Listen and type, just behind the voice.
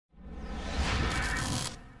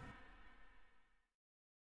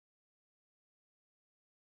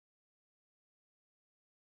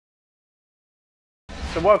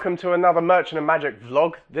So welcome to another Merchant of Magic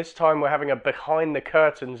vlog. This time we're having a behind the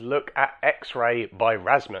curtains look at X-Ray by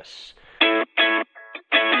Rasmus.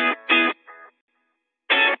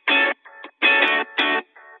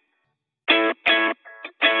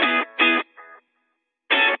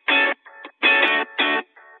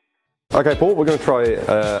 Okay, Paul, we're going to try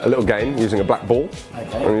a little game using a black ball.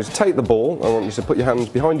 Okay. I'm going to take the ball. I want you to put your hands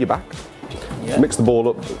behind your back, mix the ball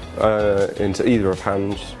up into either of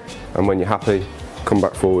hands, and when you're happy, come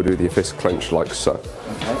back forward with your fist clenched like so.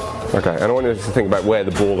 Okay, and I want you to think about where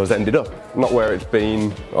the ball has ended up, not where it's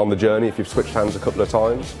been on the journey if you've switched hands a couple of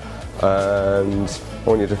times. And I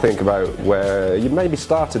want you to think about where you maybe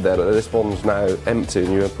started there, but this one's now empty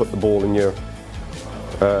and you put the ball in your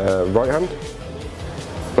right hand.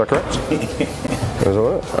 Is that correct? That's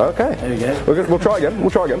all right. Okay. There we go. We'll try again.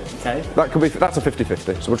 We'll try again. Okay. That's a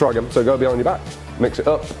 50-50. So we'll try again. So go behind your back, mix it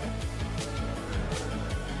up.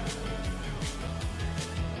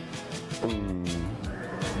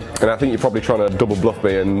 And I think you're probably trying to double bluff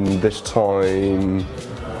me, and this time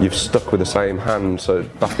you've stuck with the same hand, so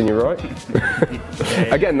back in your right.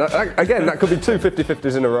 Again, that could be two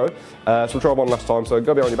 50-50s in a row. So we'll try one last time. So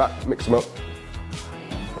go behind your back, mix them up.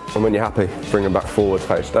 And when you're happy, bring them back forward,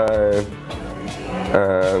 face down,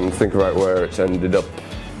 and think about where it's ended up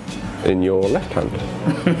in your left hand.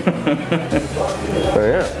 So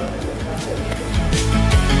yeah.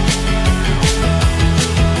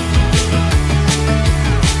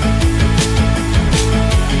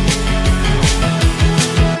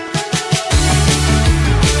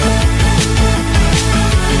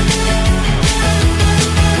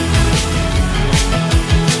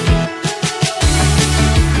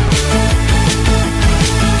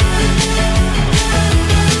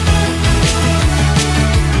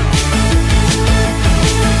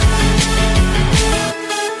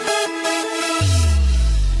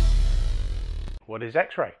 What is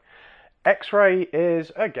X-Ray? X-Ray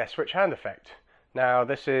is a guess which hand effect. Now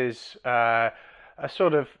this is a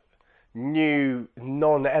sort of new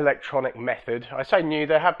non-electronic method. I say new,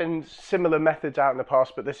 there have been similar methods out in the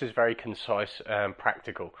past, but this is very concise and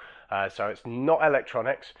practical. So it's not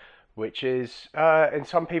electronics, which is in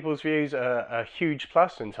some people's views a huge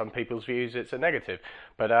plus, in some people's views it's a negative.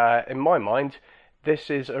 But in my mind,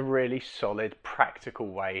 this is a really solid, practical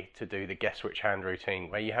way to do the guess which hand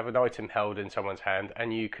routine, where you have an item held in someone's hand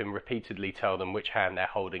and you can repeatedly tell them which hand they're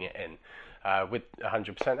holding it in with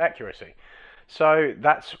 100% accuracy. So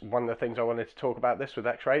that's one of the things I wanted to talk about this with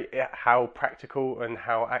X-Ray. How practical and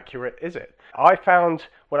how accurate is it? I found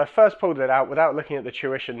when I first pulled it out, without looking at the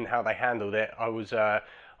tuition and how they handled it, I was a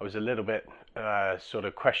little bit sort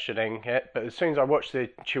of questioning it, but as soon as I watched the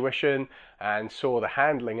tuition and saw the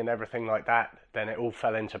handling and everything like that, then it all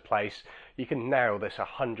fell into place. You can nail this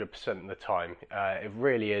 100% of the time. It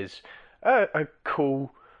really is a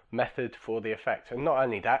cool method for the effect. And not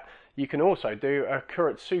only that, you can also do a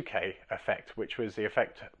Kuretsuke effect, which was the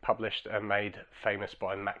effect published and made famous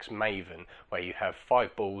by Max Maven, where you have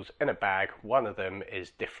 5 balls in a bag, one of them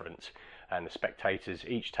is different, and the spectators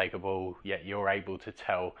each take a ball, yet you're able to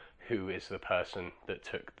tell who is the person that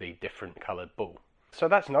took the different coloured ball. So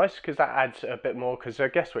that's nice, because that adds a bit more, because a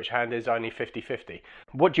guess which hand is only 50-50.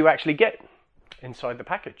 What do you actually get inside the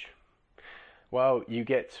package? Well, you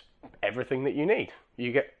get everything that you need.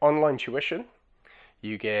 You get online tuition,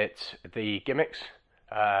 you get the gimmicks,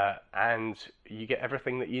 and you get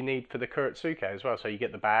everything that you need for the Kuretsuke as well. So you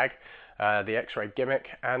get the bag, the X-Ray gimmick,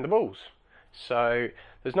 and the balls. So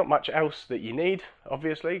there's not much else that you need,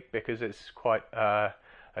 obviously, because it's quite a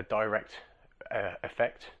direct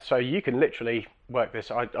effect. So you can literally work this.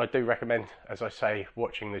 I do recommend, as I say,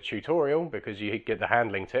 watching the tutorial, because you get the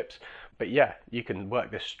handling tips. But yeah, you can work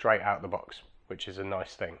this straight out of the box, which is a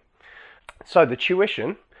nice thing. So the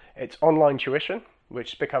tuition, it's online tuition,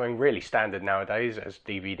 which is becoming really standard nowadays as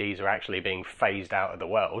DVDs are actually being phased out of the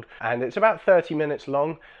world. And it's about 30 minutes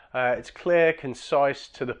long. It's clear, concise,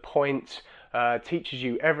 to the point, teaches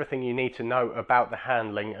you everything you need to know about the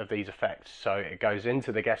handling of these effects. So it goes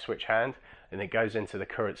into the guess which hand, and it goes into the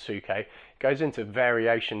Kuretsuke. It goes into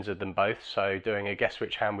variations of them both, so doing a guess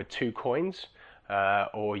which hand with 2 coins,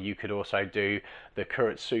 or you could also do the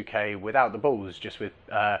Kuretsuke without the balls, just with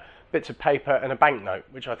bits of paper and a banknote,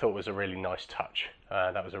 which I thought was a really nice touch.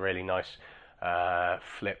 That was a really nice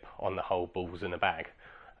flip on the whole balls in a bag.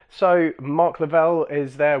 So Mark Lavelle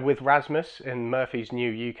is there with Rasmus in Murphy's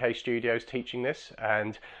new UK studios teaching this,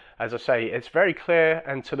 and as I say, it's very clear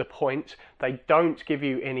and to the point. They don't give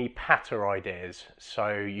you any patter ideas,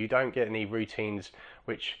 so you don't get any routines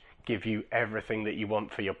which give you everything that you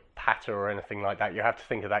want for your patter or anything like that. You have to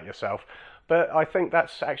think of that yourself. But I think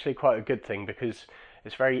that's actually quite a good thing, because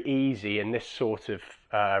it's very easy in this sort of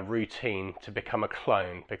routine to become a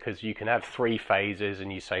clone, because you can have 3 phases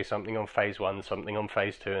and you say something on phase 1, something on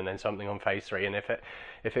phase 2, and then something on phase 3. And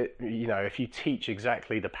if you teach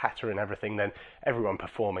exactly the pattern and everything, then everyone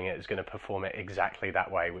performing it is going to perform it exactly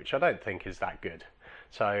that way, which I don't think is that good.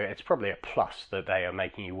 So it's probably a plus that they are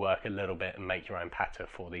making you work a little bit and make your own pattern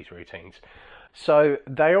for these routines. So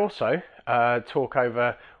they also talk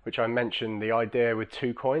over, which I mentioned, the idea with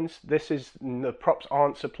 2 coins. The props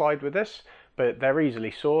aren't supplied with this, but they're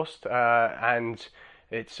easily sourced, and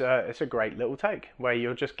it's a great little take where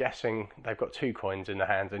you're just guessing. They've got 2 coins in the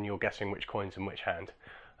hand and you're guessing which coin's in which hand.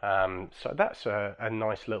 So that's a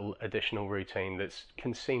nice little additional routine that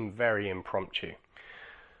can seem very impromptu.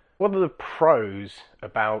 What are the pros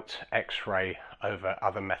about X-ray over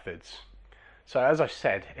other methods? So as I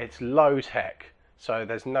said, it's low tech, so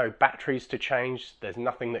there's no batteries to change, there's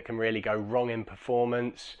nothing that can really go wrong in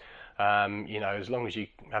performance. As long as you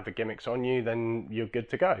have the gimmicks on you, then you're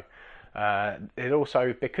good to go. It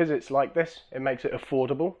also, because it's like this, it makes it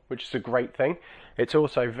affordable, which is a great thing. It's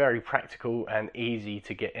also very practical and easy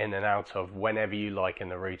to get in and out of whenever you like in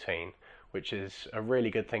the routine, which is a really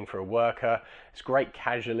good thing for a worker. It's great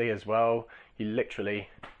casually as well. You literally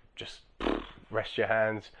just rest your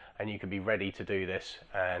hands and you can be ready to do this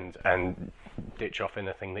and ditch off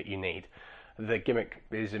anything that you need. The gimmick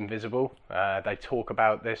is invisible. They talk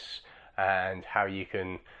about this and how you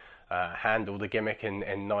can handle the gimmick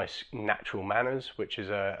in nice natural manners, which is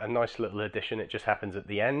a nice little addition. It just happens at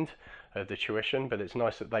the end of the tuition, but it's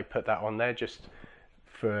nice that they put that on there just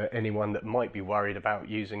for anyone that might be worried about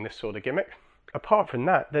using this sort of gimmick. Apart from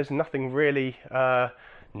that, there's nothing really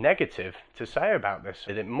negative to say about this.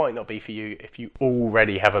 It might not be for you if you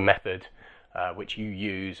already have a method which you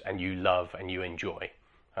use and you love and you enjoy.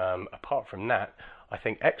 Apart from that, I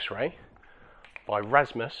think X-Ray by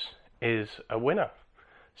Rasmus is a winner.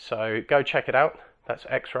 So go check it out. That's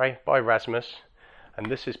X-Ray by Rasmus. And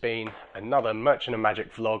this has been another Merchant of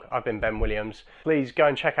Magic vlog. I've been Ben Williams. Please go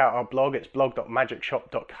and check out our blog. It's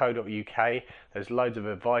blog.magicshop.co.uk. There's loads of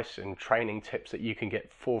advice and training tips that you can get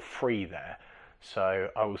for free there. So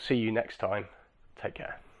I will see you next time. Take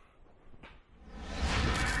care.